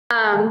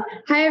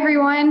Hi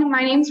everyone,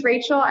 my name's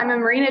Rachel. I'm a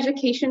Marine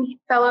Education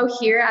Fellow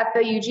here at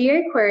the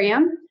UGA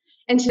Aquarium,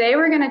 and today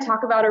we're going to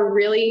talk about a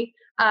really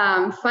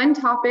fun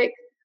topic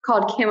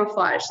called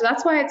camouflage. So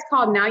that's why it's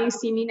called Now You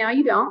See Me, Now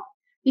You Don't,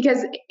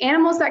 because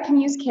animals that can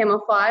use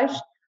camouflage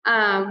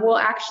will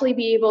actually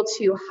be able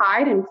to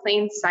hide in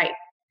plain sight.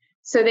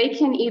 So they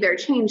can either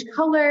change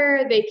color,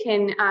 they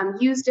can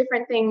use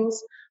different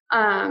things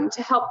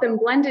to help them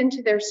blend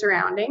into their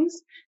surroundings.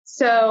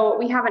 So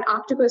we have an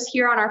octopus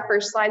here on our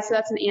first slide. So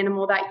that's an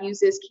animal that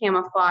uses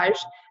camouflage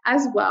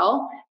as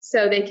well.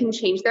 So they can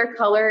change their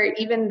color,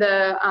 even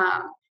the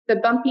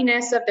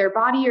bumpiness of their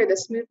body or the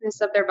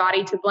smoothness of their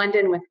body to blend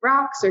in with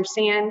rocks or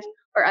sand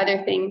or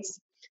other things.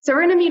 So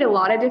we're going to meet a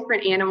lot of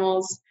different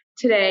animals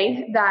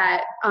today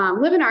that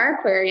live in our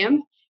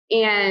aquarium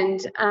and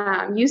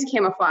use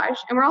camouflage.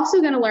 And we're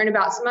also going to learn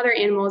about some other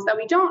animals that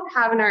we don't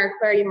have in our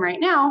aquarium right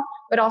now,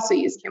 but also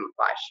use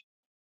camouflage.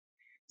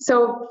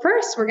 So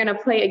first, we're going to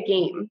play a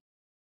game,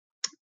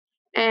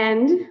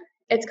 and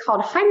it's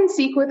called Hide and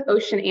Seek with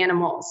Ocean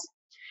Animals.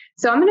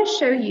 So I'm going to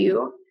show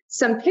you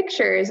some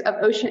pictures of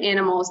ocean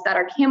animals that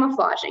are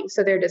camouflaging.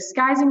 So they're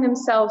disguising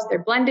themselves,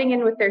 they're blending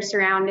in with their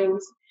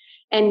surroundings,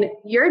 and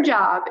your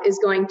job is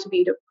going to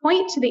be to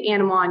point to the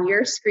animal on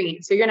your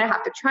screen. So you're going to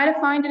have to try to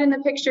find it in the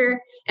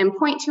picture and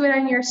point to it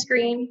on your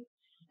screen.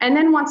 And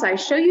then once I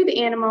show you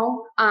the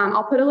animal,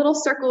 I'll put a little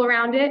circle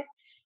around it,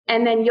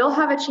 and then you'll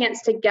have a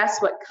chance to guess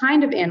what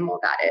kind of animal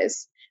that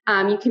is.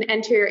 You can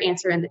enter your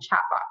answer in the chat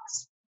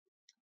box.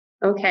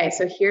 Okay,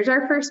 so here's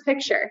our first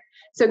picture.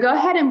 So go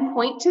ahead and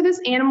point to this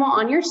animal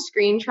on your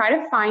screen, try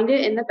to find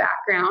it in the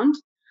background.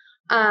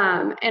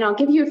 And I'll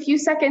give you a few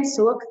seconds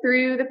to look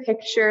through the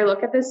picture,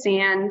 look at the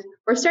sand.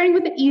 We're starting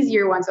with the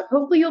easier one, so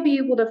hopefully you'll be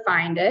able to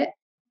find it.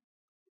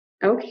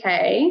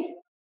 Okay,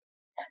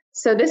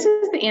 so this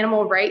is the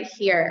animal right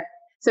here.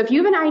 So if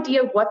you have an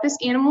idea of what this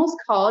animal is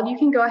called, you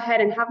can go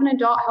ahead and have an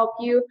adult help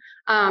you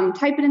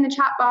type it in the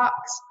chat box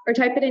or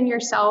type it in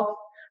yourself.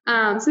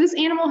 So this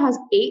animal has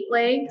 8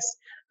 legs.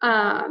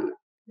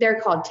 They're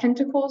called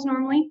tentacles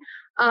normally.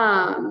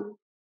 And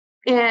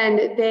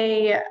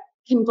they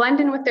can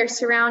blend in with their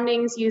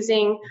surroundings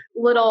using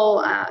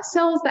little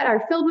cells that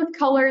are filled with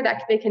color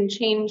that they can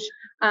change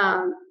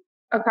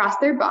across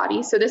their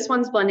body. So this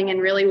one's blending in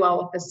really well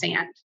with the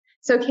sand.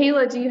 So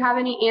Kayla, do you have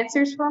any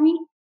answers for me?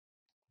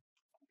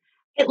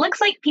 It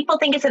looks like people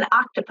think it's an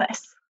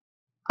octopus.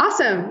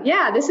 Awesome.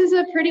 Yeah, this is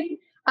a pretty,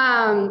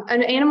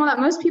 an animal that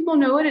most people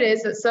know what it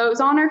is. So it was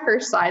on our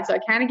first slide, so I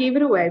kind of gave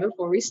it away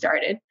before we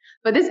started.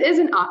 But this is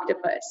an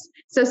octopus.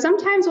 So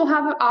sometimes we'll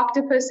have an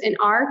octopus in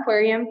our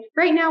aquarium.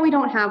 Right now we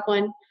don't have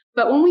one,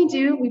 but when we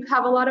do, we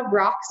have a lot of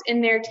rocks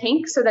in their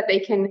tank so that they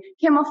can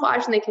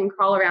camouflage and they can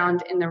crawl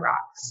around in the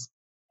rocks.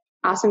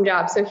 Awesome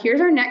job. So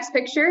here's our next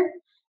picture.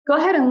 Go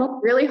ahead and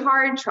look really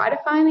hard, try to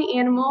find the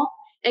animal,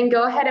 and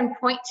go ahead and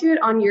point to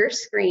it on your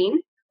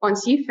screen.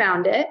 Once you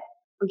found it,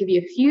 I'll give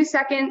you a few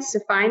seconds to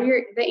find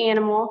the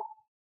animal.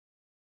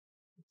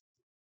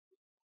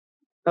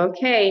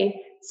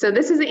 Okay, so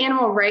this is the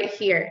animal right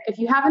here. If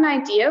you have an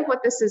idea of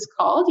what this is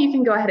called, you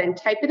can go ahead and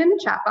type it in the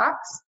chat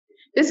box.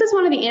 This is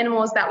one of the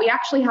animals that we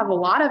actually have a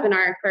lot of in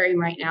our aquarium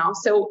right now.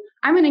 So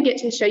I'm going to get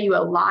to show you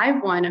a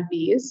live one of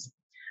these.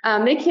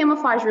 They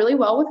camouflage really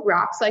well with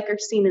rocks like are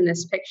seen in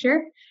this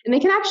picture, and they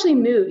can actually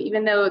move.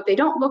 Even though they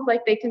don't look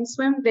like they can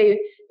swim,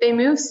 they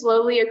move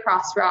slowly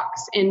across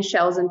rocks and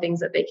shells and things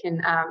that they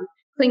can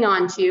cling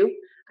on to,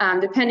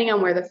 depending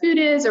on where the food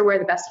is or where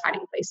the best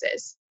hiding place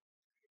is.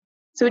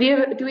 So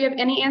do we have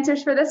any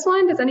answers for this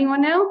one? Does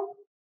anyone know?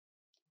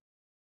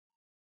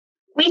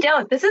 We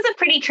don't. This is a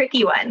pretty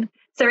tricky one.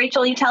 So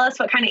Rachel, you tell us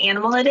what kind of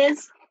animal it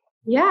is?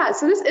 Yeah,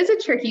 so this is a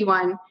tricky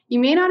one. You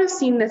may not have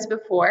seen this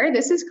before.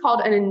 This is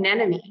called an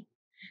anemone.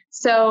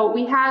 So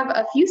we have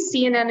a few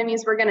sea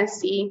anemones we're going to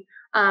see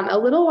a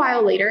little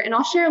while later, and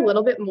I'll share a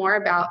little bit more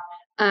about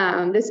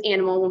this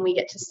animal when we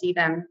get to see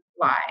them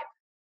live.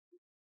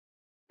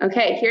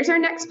 Okay, here's our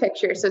next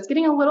picture. So it's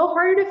getting a little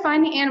harder to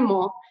find the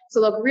animal.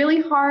 So look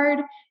really hard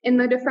in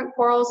the different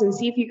corals and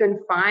see if you can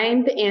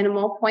find the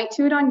animal. Point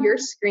to it on your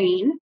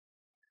screen.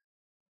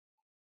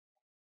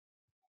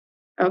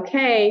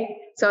 Okay,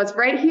 so it's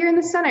right here in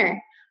the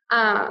center.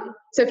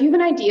 So if you have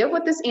an idea of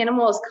what this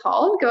animal is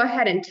called, go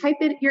ahead and type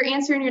your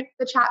answer in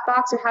the chat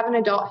box or have an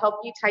adult help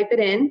you type it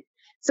in.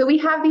 So we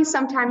have these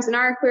sometimes in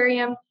our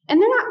aquarium,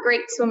 and they're not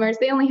great swimmers.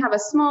 They only have a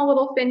small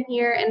little fin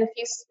here and a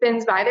few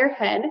spins by their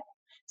head.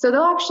 So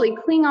they'll actually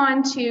cling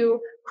on to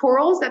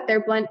corals that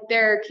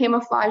they're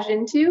camouflaged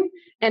into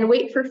and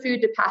wait for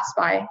food to pass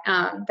by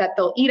that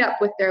they'll eat up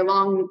with their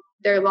long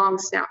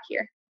snout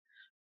here.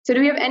 So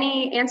do we have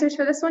any answers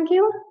for this one,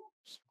 Kayla?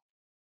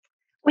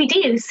 We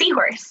do,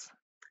 seahorse.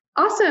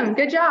 Awesome,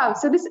 good job.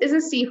 So this is a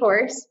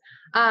seahorse.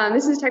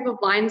 This is a type of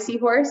blind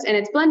seahorse, and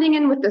it's blending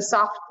in with the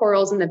soft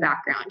corals in the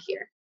background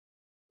here.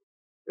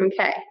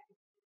 Okay,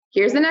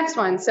 here's the next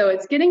one. So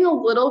it's getting a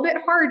little bit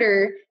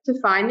harder to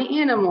find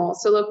the animal.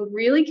 So look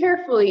really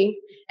carefully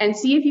and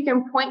see if you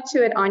can point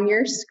to it on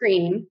your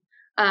screen.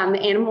 The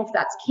animal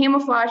that's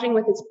camouflaging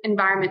with its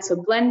environment, so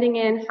blending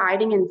in,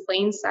 hiding in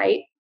plain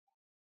sight.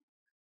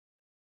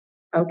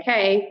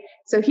 Okay,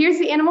 so here's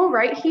the animal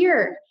right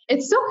here.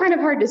 It's still kind of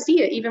hard to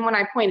see it even when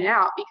I point it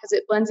out because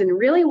it blends in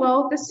really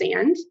well with the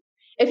sand.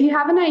 If you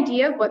have an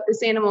idea of what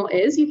this animal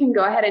is, you can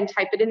go ahead and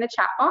type it in the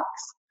chat box.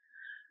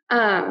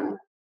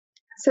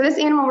 So this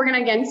animal, we're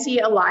gonna again see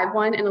a live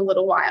one in a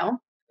little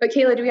while. But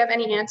Kayla, do we have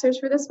any answers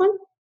for this one?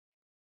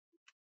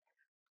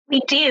 We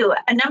do.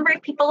 A number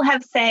of people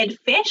have said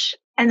fish,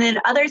 and then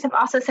others have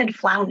also said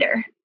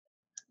flounder.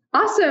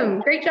 Awesome,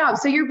 great job.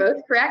 So you're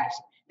both correct.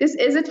 This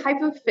is a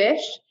type of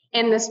fish,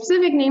 and the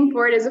specific name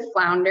for it is a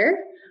flounder.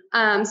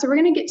 So we're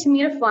gonna get to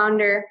meet a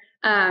flounder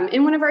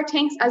in one of our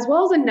tanks, as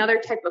well as another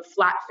type of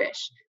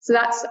flatfish. So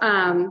that's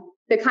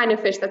the kind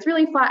of fish that's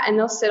really flat, and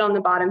they'll sit on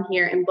the bottom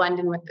here and blend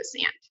in with the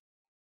sand.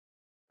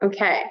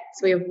 Okay,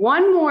 so we have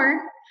one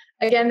more.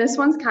 Again, this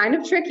one's kind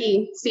of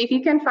tricky. See if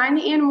you can find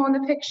the animal in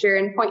the picture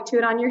and point to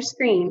it on your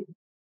screen.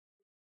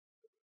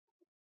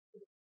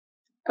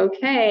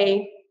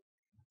 Okay,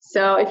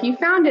 so if you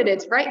found it,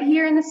 it's right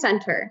here in the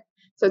center.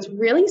 So it's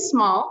really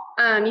small.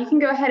 You can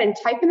go ahead and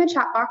type in the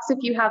chat box if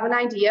you have an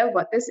idea of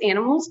what this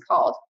animal is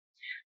called.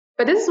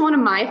 But this is one of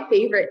my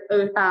favorite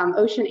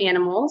ocean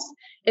animals.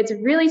 It's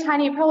really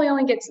tiny. It probably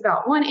only gets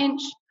about 1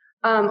 inch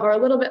or a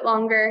little bit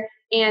longer.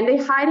 And they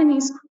hide in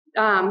these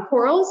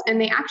corals,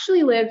 and they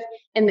actually live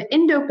in the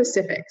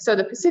Indo-Pacific, so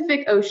the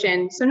Pacific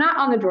Ocean, so not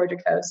on the Georgia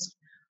coast,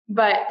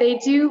 but they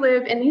do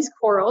live in these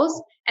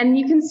corals, and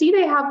you can see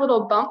they have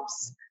little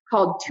bumps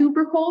called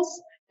tubercles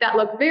that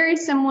look very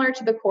similar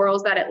to the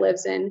corals that it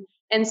lives in.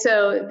 And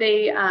so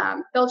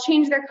they'll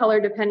change their color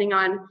depending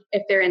on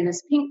if they're in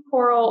this pink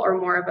coral or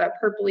more of a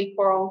purpley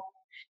coral.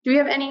 Do we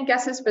have any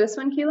guesses for this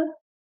one, Keela?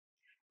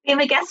 We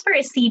have a guess for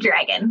a sea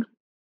dragon.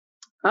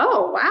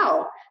 Oh,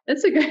 wow.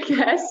 That's a good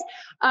guess.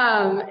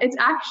 It's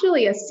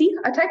actually a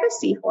type of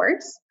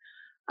seahorse.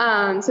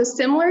 So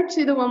similar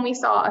to the one we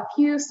saw a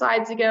few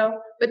slides ago,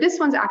 but this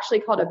one's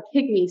actually called a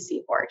pygmy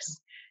seahorse.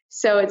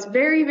 So it's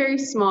very, very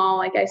small,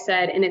 like I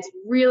said, and it's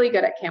really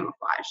good at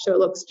camouflage. So it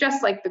looks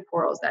just like the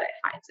corals that it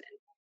hides in.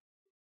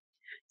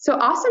 So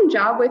awesome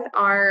job with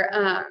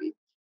our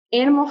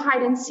animal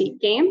hide and seek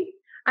game.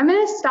 I'm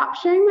gonna stop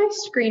sharing my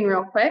screen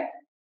real quick.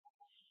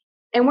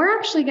 And we're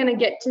actually gonna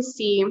get to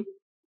see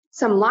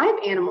some live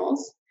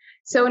animals.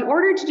 So in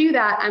order to do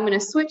that, I'm gonna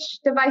switch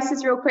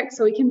devices real quick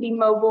so we can be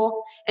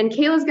mobile. And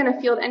Kayla's gonna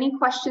field any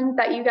questions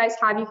that you guys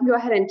have. You can go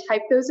ahead and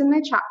type those in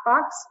the chat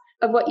box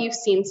of what you've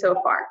seen so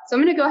far. So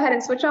I'm gonna go ahead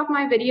and switch off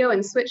my video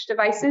and switch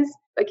devices,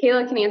 but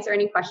Kayla can answer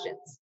any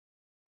questions.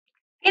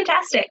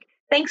 Fantastic.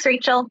 Thanks,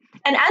 Rachel.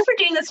 And as we're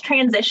doing this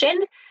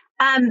transition,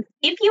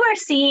 if you are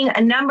seeing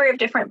a number of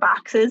different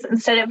boxes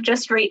instead of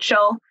just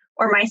Rachel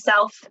or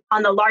myself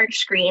on the large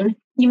screen,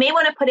 you may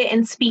want to put it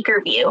in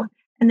speaker view.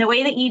 And the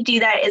way that you do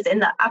that is in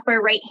the upper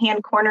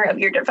right-hand corner of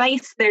your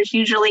device. There's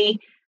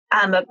usually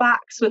a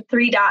box with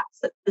 3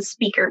 dots at the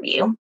speaker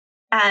view.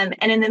 And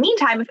in the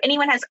meantime, if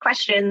anyone has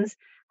questions,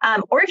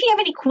 or if you have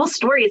any cool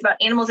stories about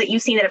animals that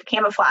you've seen that have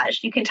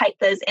camouflaged, you can type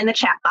those in the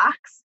chat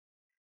box.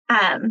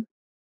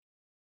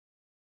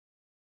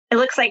 It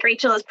looks like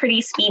Rachel is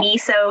pretty speedy,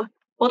 so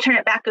we'll turn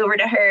it back over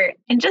to her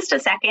in just a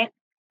second.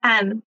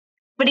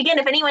 But again,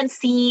 if anyone's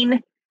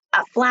seen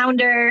a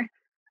flounder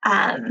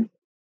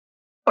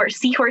or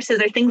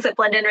seahorses or things that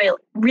blend in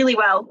really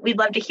well, we'd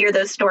love to hear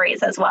those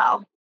stories as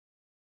well.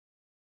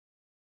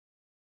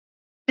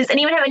 Does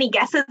anyone have any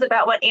guesses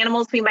about what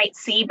animals we might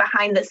see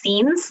behind the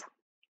scenes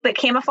that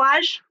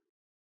camouflage?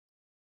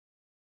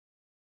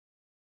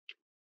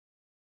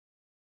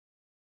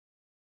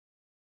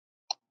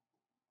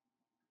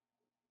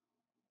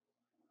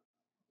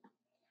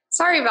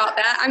 Sorry about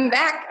that, I'm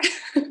back.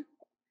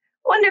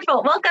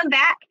 Wonderful, welcome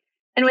back.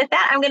 And with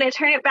that, I'm gonna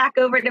turn it back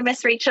over to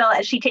Miss Rachel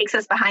as she takes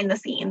us behind the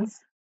scenes.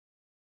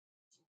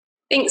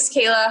 Thanks,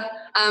 Kayla.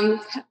 A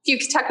few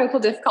technical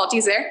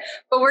difficulties there,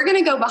 but we're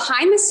gonna go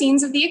behind the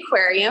scenes of the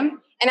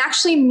aquarium and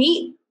actually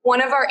meet one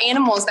of our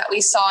animals that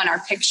we saw in our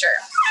picture.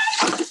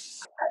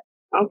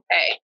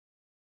 Okay,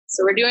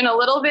 so we're doing a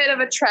little bit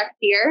of a trek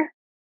here.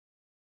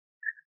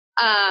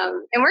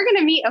 And we're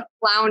gonna meet a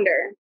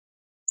flounder.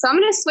 So I'm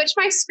gonna switch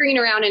my screen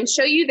around and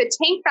show you the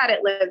tank that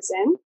it lives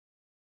in.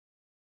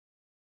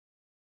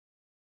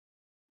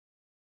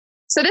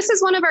 So this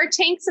is one of our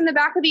tanks in the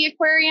back of the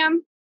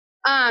aquarium.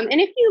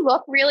 And if you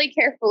look really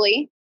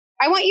carefully,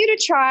 I want you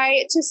to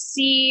try to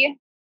see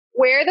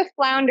where the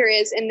flounder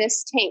is in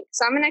this tank.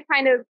 So I'm gonna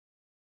kind of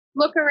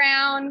look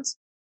around.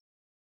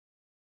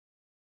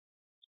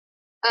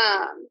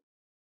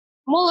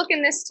 We'll look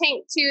in this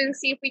tank too and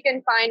see if we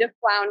can find a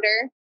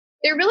flounder.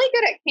 They're really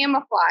good at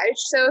camouflage.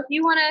 So if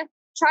you wanna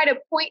try to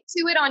point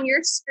to it on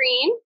your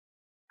screen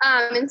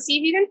and see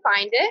if you can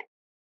find it.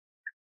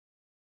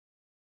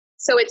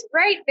 So it's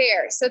right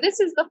there. So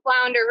this is the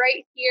flounder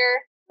right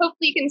here.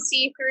 Hopefully you can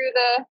see through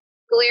the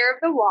glare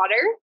of the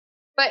water.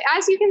 But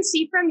as you can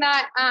see from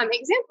that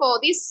example,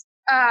 these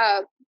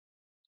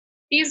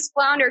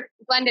flounder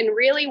blend in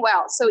really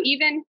well. So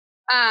even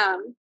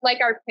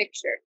like our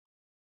picture.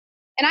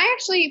 And I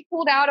actually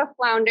pulled out a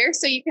flounder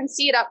so you can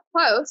see it up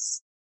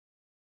close.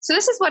 So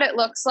this is what it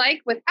looks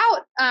like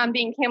without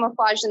being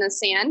camouflaged in the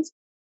sand.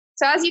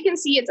 So as you can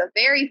see, it's a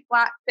very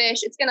flat fish.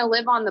 It's going to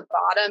live on the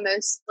bottom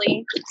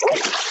mostly.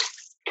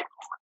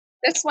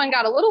 This one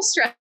got a little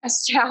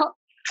stressed out,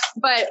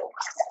 but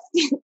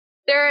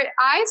their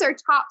eyes are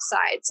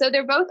topside. So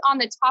they're both on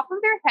the top of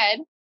their head.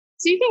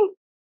 So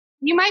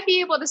you might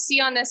be able to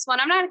see on this one.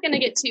 I'm not going to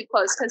get too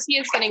close because he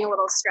is getting a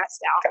little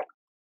stressed out.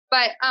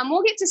 But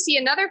we'll get to see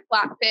another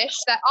flatfish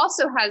that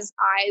also has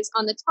eyes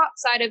on the top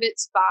side of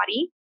its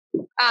body,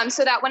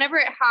 so that whenever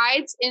it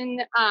hides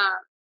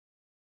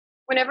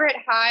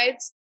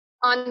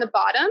on the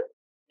bottom,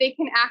 they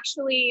can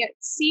actually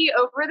see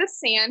over the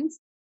sand,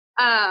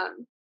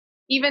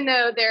 even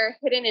though they're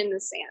hidden in the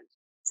sand.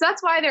 So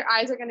that's why their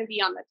eyes are going to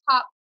be on the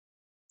top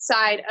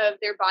side of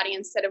their body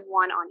instead of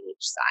one on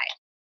each side.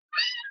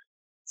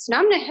 So now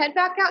I'm going to head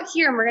back out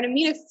here and we're going to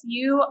meet a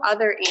few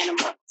other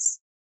animals.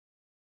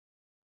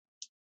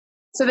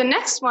 So the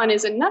next one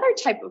is another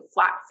type of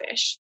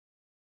flatfish.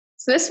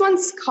 So this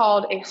one's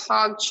called a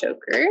hog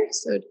choker.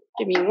 So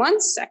give me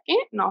 1 second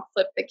and I'll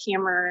flip the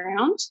camera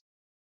around.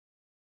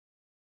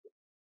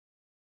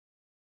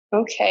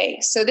 Okay,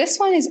 so this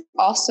one is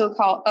also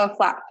called a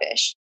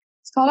flatfish.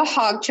 It's called a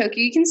hog choker.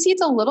 You can see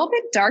it's a little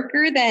bit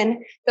darker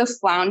than the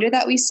flounder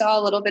that we saw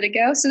a little bit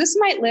ago. So this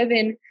might live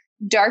in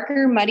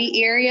darker,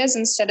 muddy areas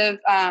instead of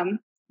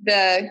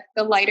the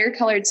lighter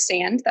colored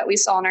sand that we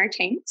saw in our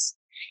tanks.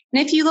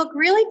 And if you look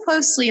really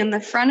closely in the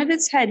front of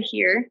its head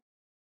here,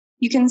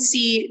 you can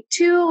see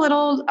two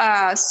little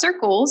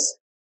circles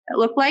that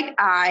look like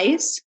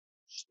eyes.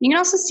 You can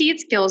also see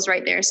its gills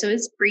right there. So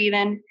it's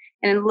breathing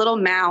and a little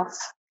mouth.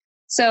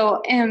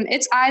 So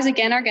its eyes,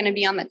 again, are going to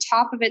be on the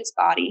top of its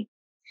body.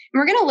 And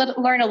we're going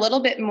to learn a little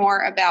bit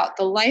more about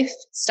the life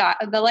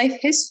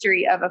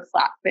history of a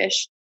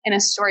flatfish in a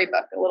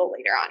storybook a little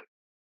later on.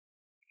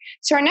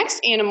 So our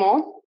next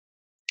animal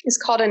is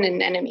called an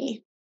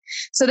anemone.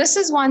 So this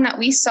is one that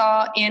we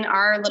saw in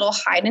our little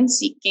hide and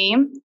seek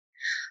game.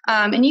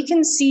 And you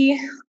can see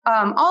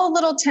all the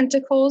little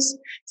tentacles.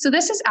 So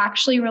this is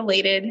actually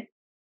related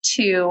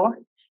to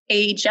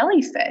a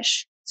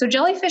jellyfish. So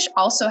jellyfish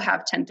also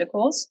have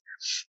tentacles,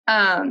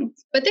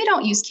 but they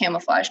don't use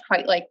camouflage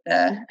quite like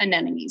the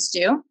anemones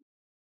do.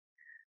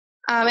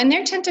 And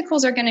their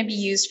tentacles are going to be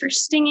used for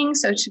stinging,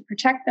 so to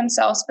protect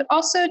themselves, but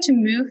also to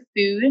move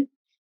food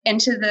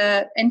into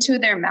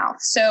their mouth.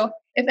 So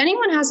if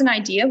anyone has an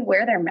idea of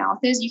where their mouth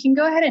is, you can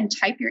go ahead and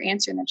type your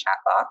answer in the chat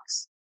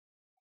box.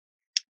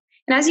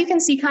 And as you can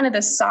see, kind of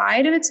the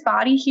side of its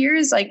body here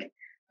is like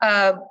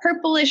a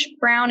purplish,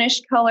 brownish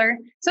color.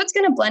 So it's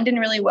going to blend in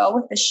really well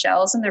with the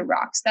shells and the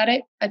rocks that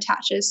it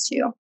attaches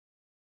to.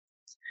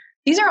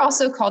 These are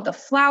also called the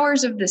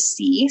flowers of the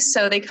sea.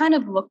 So they kind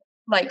of look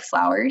like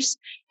flowers.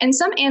 And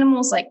some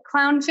animals like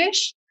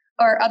clownfish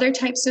or other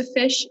types of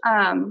fish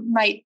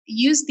might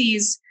use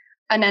these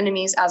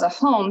anemones as a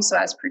home, so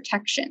as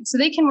protection. So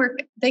they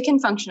can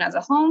function as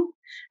a home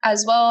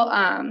as well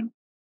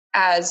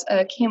as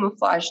a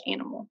camouflaged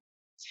animal.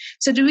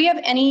 So do we have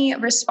any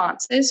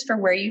responses for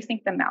where you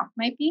think the mouth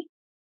might be?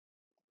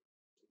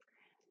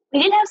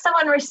 We did have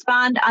someone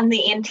respond on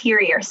the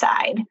anterior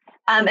side,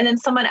 and then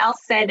someone else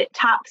said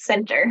top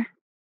center.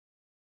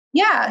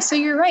 Yeah, so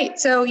you're right.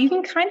 So you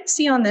can kind of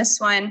see on this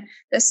one,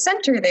 the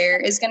center there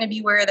is going to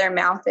be where their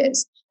mouth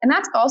is. And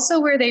that's also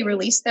where they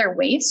release their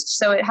waste.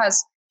 So it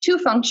has two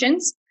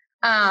functions.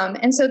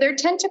 And so their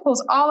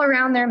tentacles all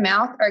around their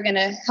mouth are going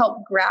to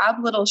help grab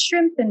little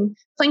shrimp and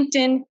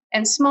plankton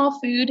and small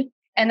food.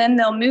 And then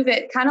they'll move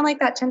it kind of like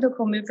that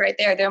tentacle moved right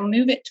there. They'll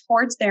move it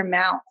towards their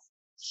mouth.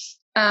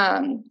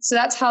 So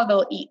that's how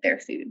they'll eat their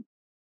food.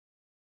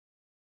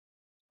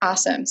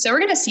 Awesome. So we're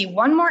going to see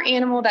one more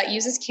animal that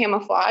uses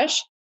camouflage.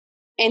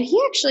 And he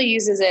actually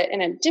uses it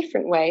in a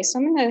different way. So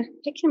I'm going to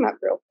pick him up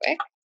real quick.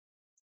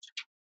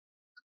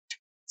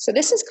 So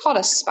this is called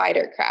a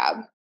spider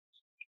crab.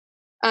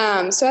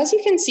 So as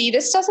you can see,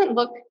 this doesn't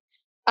look,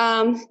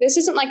 this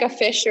isn't like a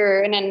fish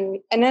or an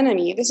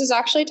anemone. This is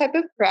actually a type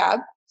of crab.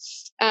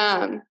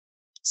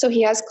 So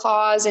he has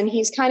claws and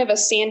he's kind of a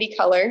sandy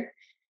color.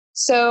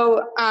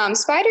 So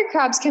spider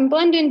crabs can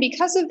blend in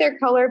because of their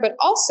color, but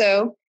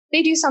also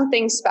they do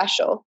something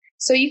special.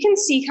 So you can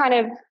see kind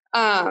of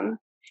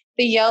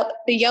the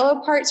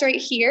yellow parts right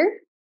here.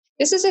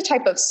 This is a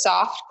type of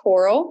soft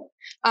coral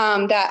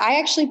that I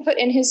actually put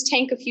in his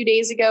tank a few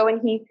days ago,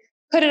 and he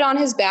put it on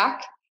his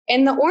back.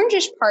 And the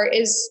orangish part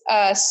is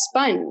a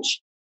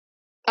sponge,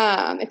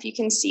 if you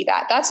can see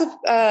that. That's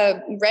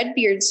a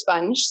redbeard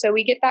sponge. So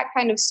we get that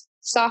kind of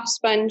soft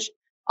sponge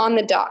on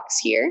the docks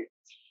here.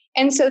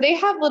 And so they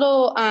have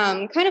little,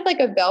 kind of like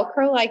a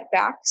Velcro-like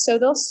back. So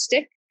they'll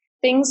stick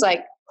things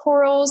like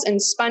corals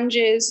and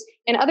sponges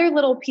and other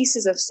little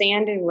pieces of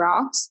sand and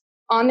rocks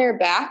on their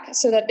back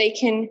so that they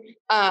can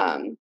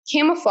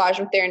camouflage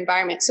with their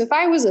environment. So if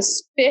I was a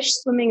fish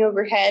swimming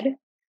overhead,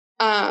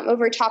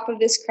 over top of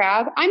this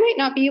crab, I might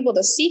not be able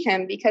to see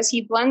him because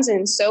he blends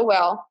in so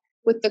well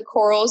with the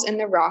corals and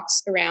the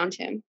rocks around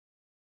him.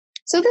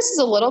 So this is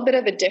a little bit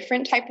of a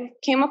different type of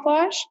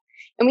camouflage.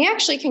 And we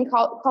actually can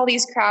call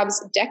these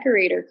crabs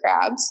decorator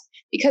crabs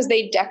because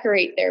they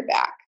decorate their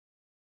back.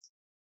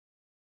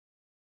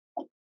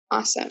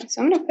 Awesome.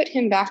 So I'm going to put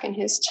him back in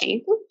his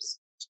tank. Oops.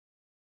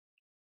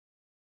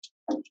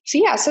 So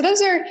yeah, so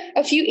those are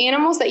a few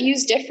animals that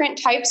use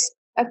different types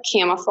of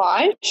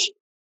camouflage.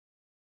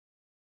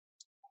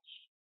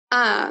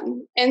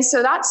 And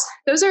so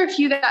those are a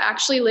few that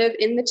actually live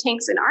in the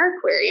tanks in our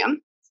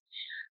aquarium,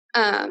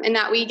 and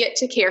that we get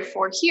to care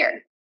for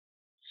here.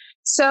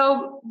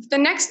 So the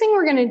next thing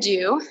we're going to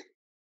do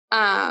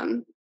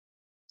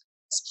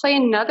is play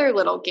another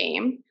little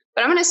game,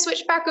 but I'm going to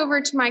switch back over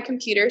to my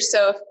computer.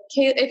 So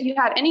if you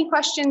had any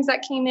questions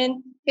that came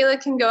in, Kayla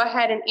can go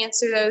ahead and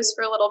answer those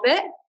for a little bit.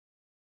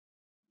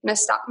 I'm going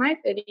to stop my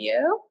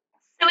video.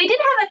 So we did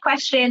have a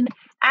question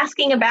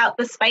asking about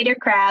the spider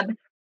crab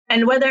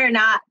and whether or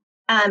not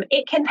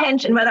it can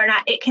pinch and whether or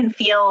not it can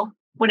feel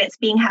when it's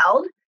being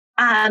held.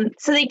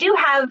 So they do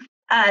have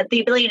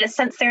the ability to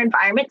sense their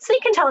environment, so you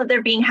can tell that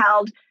they're being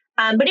held,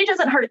 but it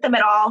doesn't hurt them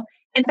at all.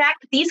 In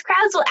fact, these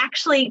crabs will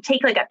actually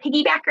take like a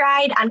piggyback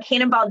ride on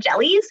cannonball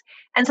jellies.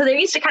 And so they're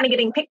used to kind of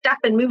getting picked up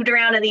and moved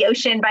around in the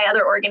ocean by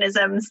other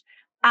organisms.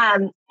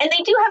 And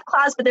they do have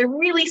claws, but they're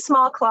really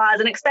small claws,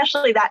 and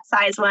especially that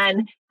size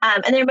one.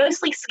 And they're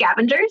mostly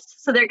scavengers.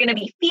 So they're going to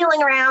be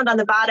feeling around on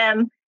the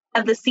bottom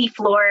of the sea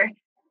floor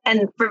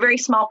and for very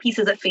small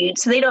pieces of food.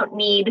 So they don't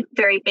need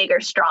very big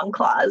or strong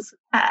claws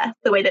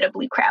the way that a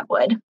blue crab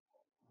would.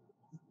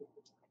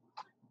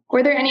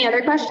 Were there any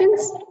other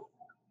questions?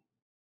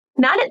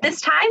 Not at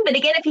this time, but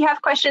again, if you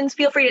have questions,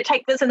 feel free to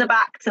type those in the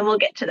box and we'll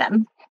get to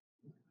them.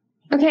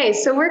 Okay,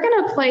 so we're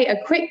going to play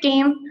a quick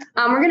game.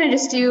 We're going to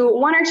just do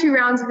 1 or 2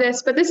 rounds of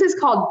this, but this is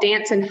called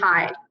dance and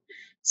hide.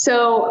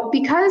 So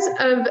because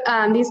of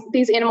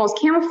these animals'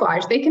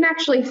 camouflage, they can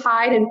actually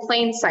hide in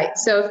plain sight.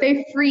 So if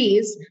they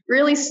freeze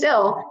really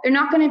still, they're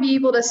not going to be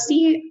able to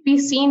be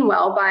seen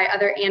well by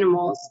other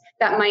animals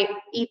that might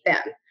eat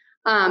them,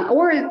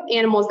 or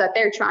animals that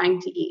they're trying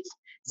to eat.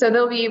 So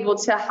they'll be able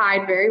to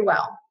hide very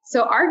well.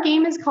 So our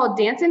game is called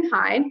Dance and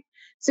Hide.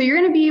 So you're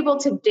going to be able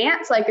to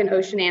dance like an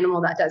ocean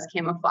animal that does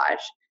camouflage.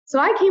 So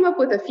I came up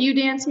with a few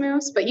dance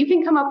moves, but you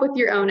can come up with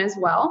your own as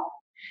well.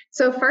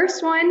 So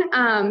first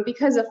one,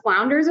 because a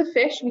flounder is a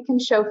fish, we can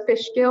show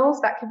fish gills.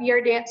 That could be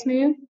our dance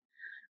move.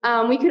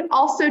 We could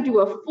also do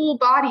a full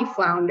body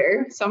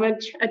flounder. So I'm going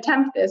to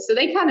attempt this. So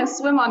they kind of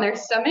swim on their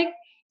stomach.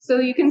 So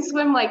you can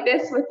swim like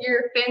this with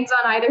your fins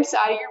on either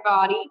side of your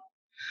body.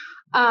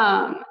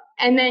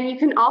 And then you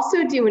can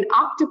also do an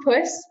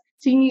octopus.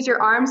 So you can use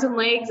your arms and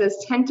legs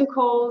as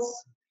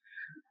tentacles.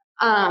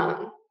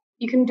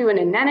 You can do an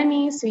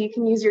anemone. So you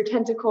can use your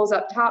tentacles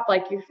up top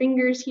like your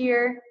fingers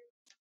here.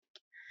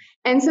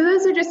 And so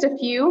those are just a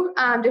few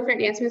different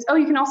dance moves. Oh,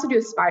 you can also do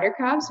a spider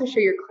crab. So show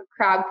your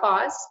crab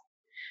claws.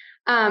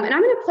 And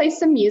I'm going to play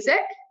some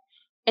music.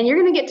 And you're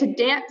going to get to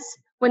dance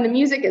when the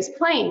music is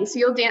playing. So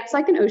you'll dance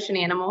like an ocean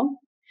animal.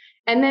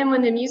 And then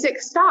when the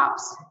music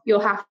stops, you'll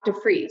have to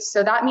freeze.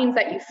 So that means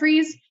that you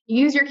freeze,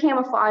 you use your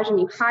camouflage, and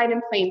you hide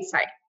in plain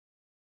sight.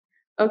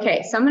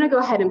 Okay, so I'm going to go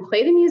ahead and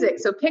play the music.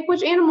 So pick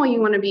which animal you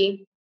want to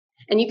be,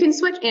 and you can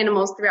switch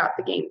animals throughout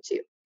the game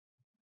too.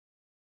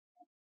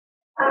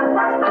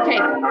 Okay,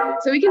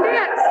 so we can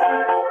dance.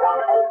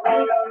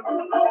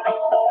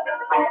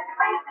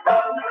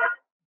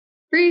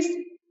 Freeze.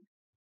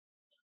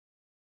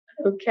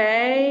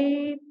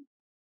 Okay,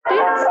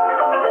 dance.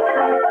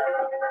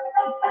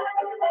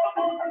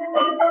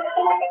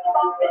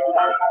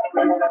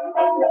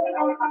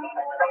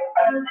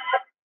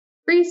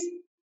 Freeze.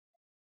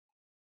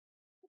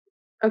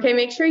 Okay,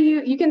 make sure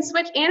you can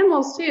switch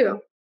animals too.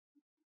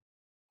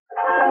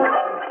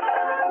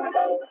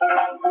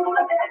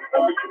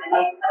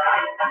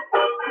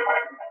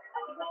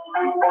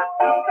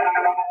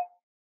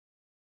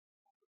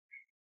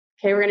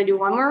 Okay, we're gonna do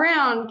one more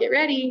round. Get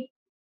ready.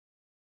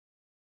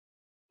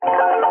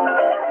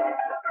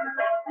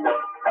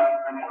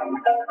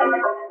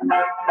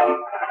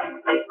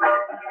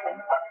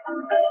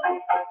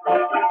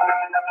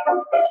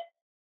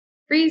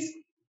 Freeze.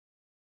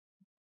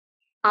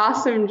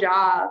 Awesome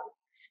job.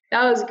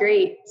 That was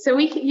great. So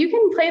you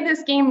can play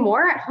this game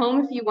more at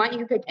home if you want. You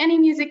can pick any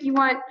music you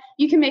want.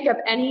 You can make up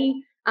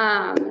any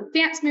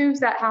dance moves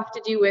that have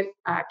to do with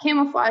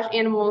camouflage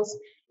animals.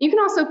 You can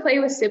also play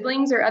with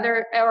siblings or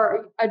other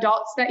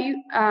adults that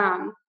you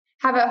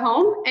have at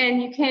home,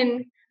 and you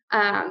can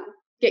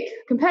get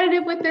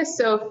competitive with this.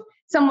 So if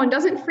someone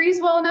doesn't freeze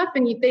well enough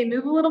and they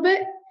move a little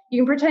bit,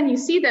 you can pretend you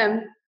see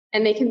them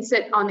and they can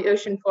sit on the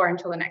ocean floor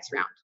until the next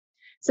round.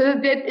 So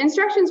the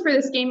instructions for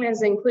this game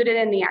is included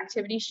in the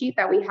activity sheet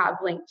that we have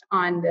linked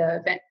on the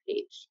event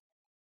page.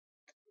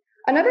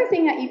 Another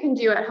thing that you can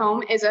do at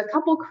home is a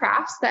couple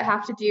crafts that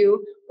have to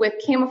do with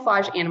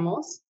camouflage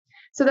animals.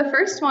 So the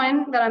first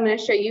one that I'm going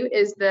to show you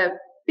is the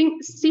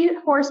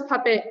seahorse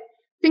puppet,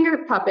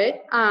 finger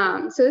puppet.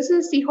 So this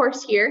is a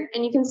seahorse here,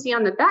 and you can see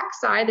on the back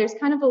side, there's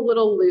kind of a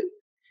little loop.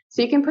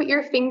 So you can put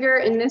your finger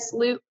in this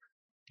loop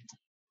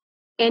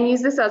and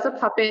use this as a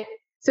puppet.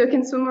 So it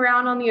can swim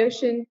around on the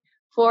ocean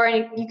floor,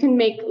 and you can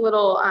make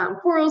little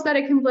corals that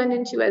it can blend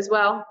into as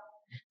well.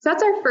 So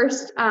that's our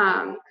first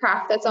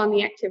craft that's on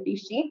the activity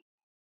sheet.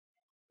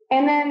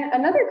 And then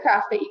another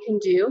craft that you can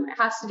do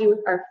has to do with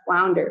our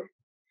flounder.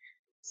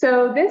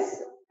 So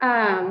this,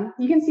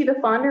 you can see the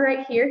flounder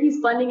right here.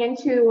 He's blending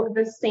into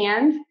the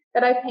sand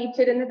that I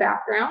painted in the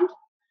background.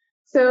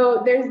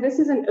 So this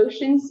is an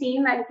ocean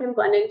scene that he can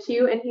blend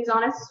into, and he's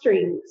on a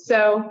string.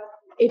 So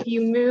if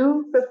you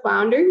move the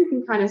flounder, you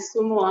can kind of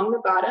swim along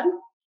the bottom.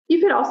 You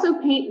could also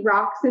paint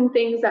rocks and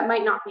things that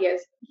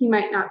he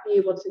might not be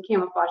able to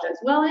camouflage as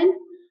well in,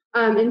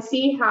 and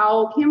see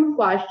how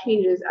camouflage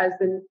changes as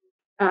the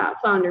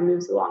flounder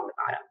moves along the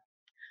bottom.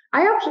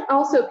 I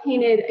also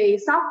painted a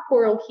soft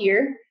coral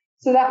here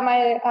so that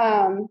my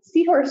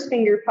seahorse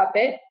finger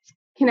puppet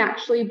can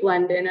actually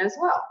blend in as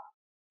well.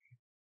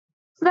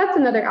 So that's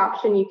another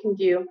option you can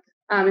do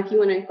if you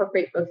want to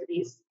incorporate both of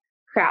these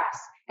crafts.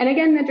 And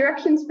again, the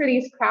directions for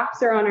these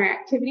crafts are on our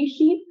activity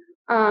sheet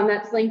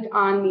that's linked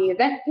on the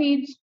event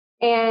page.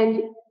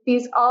 And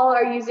these all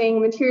are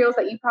using materials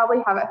that you probably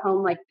have at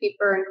home, like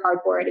paper and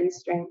cardboard and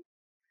string.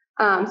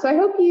 So I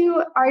hope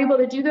you are able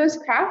to do those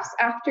crafts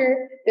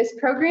after this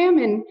program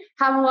and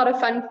have a lot of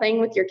fun playing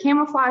with your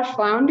camouflage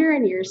flounder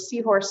and your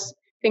seahorse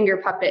finger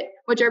puppet,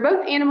 which are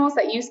both animals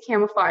that use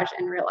camouflage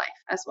in real life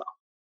as well.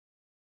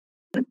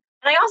 And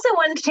I also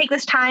wanted to take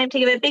this time to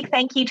give a big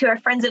thank you to our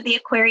friends of the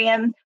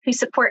aquarium whose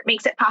support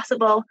makes it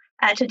possible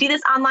to do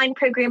this online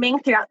programming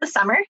throughout the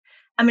summer.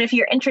 And if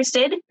you're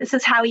interested, this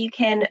is how you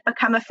can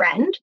become a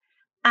friend.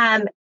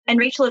 And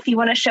Rachel, if you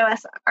want to show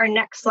us our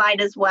next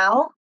slide as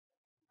well.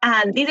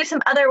 These are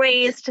some other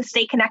ways to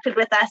stay connected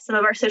with us, some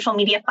of our social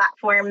media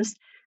platforms.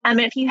 And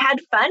if you had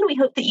fun, we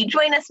hope that you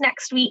join us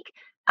next week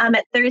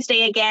at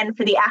Thursday again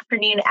for the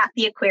afternoon at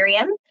the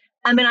aquarium.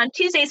 And on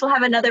Tuesdays, we'll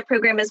have another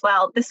program as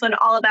well. This one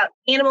all about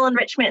animal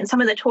enrichment and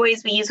some of the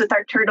toys we use with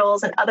our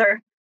turtles and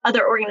other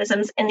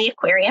organisms in the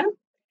aquarium.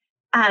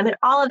 And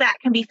all of that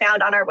can be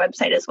found on our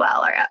website as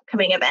well, our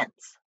upcoming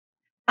events.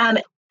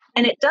 And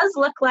it does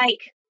look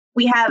like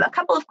we have a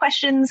couple of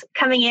questions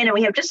coming in, and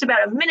we have just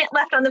about a minute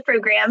left on the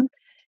program.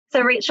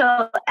 So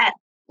Rachel, at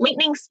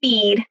lightning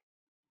speed,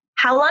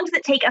 how long does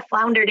it take a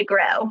flounder to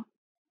grow?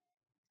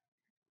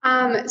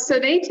 So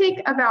they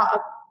take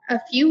about a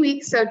few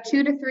weeks, so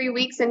 2 to 3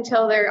 weeks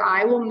until their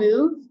eye will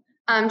move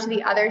to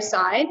the other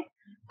side.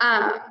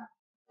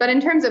 But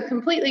in terms of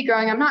completely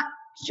growing, I'm not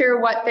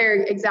sure what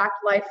their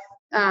exact life,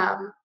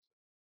 how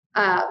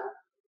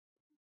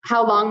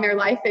long their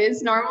life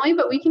is normally,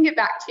 but we can get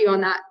back to you on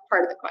that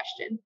part of the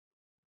question.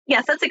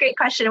 Yes, that's a great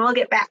question. We'll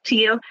get back to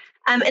you.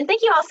 And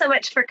thank you all so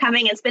much for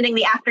coming and spending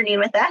the afternoon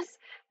with us.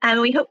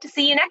 We hope to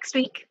see you next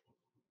week.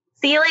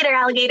 See you later,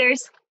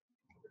 alligators.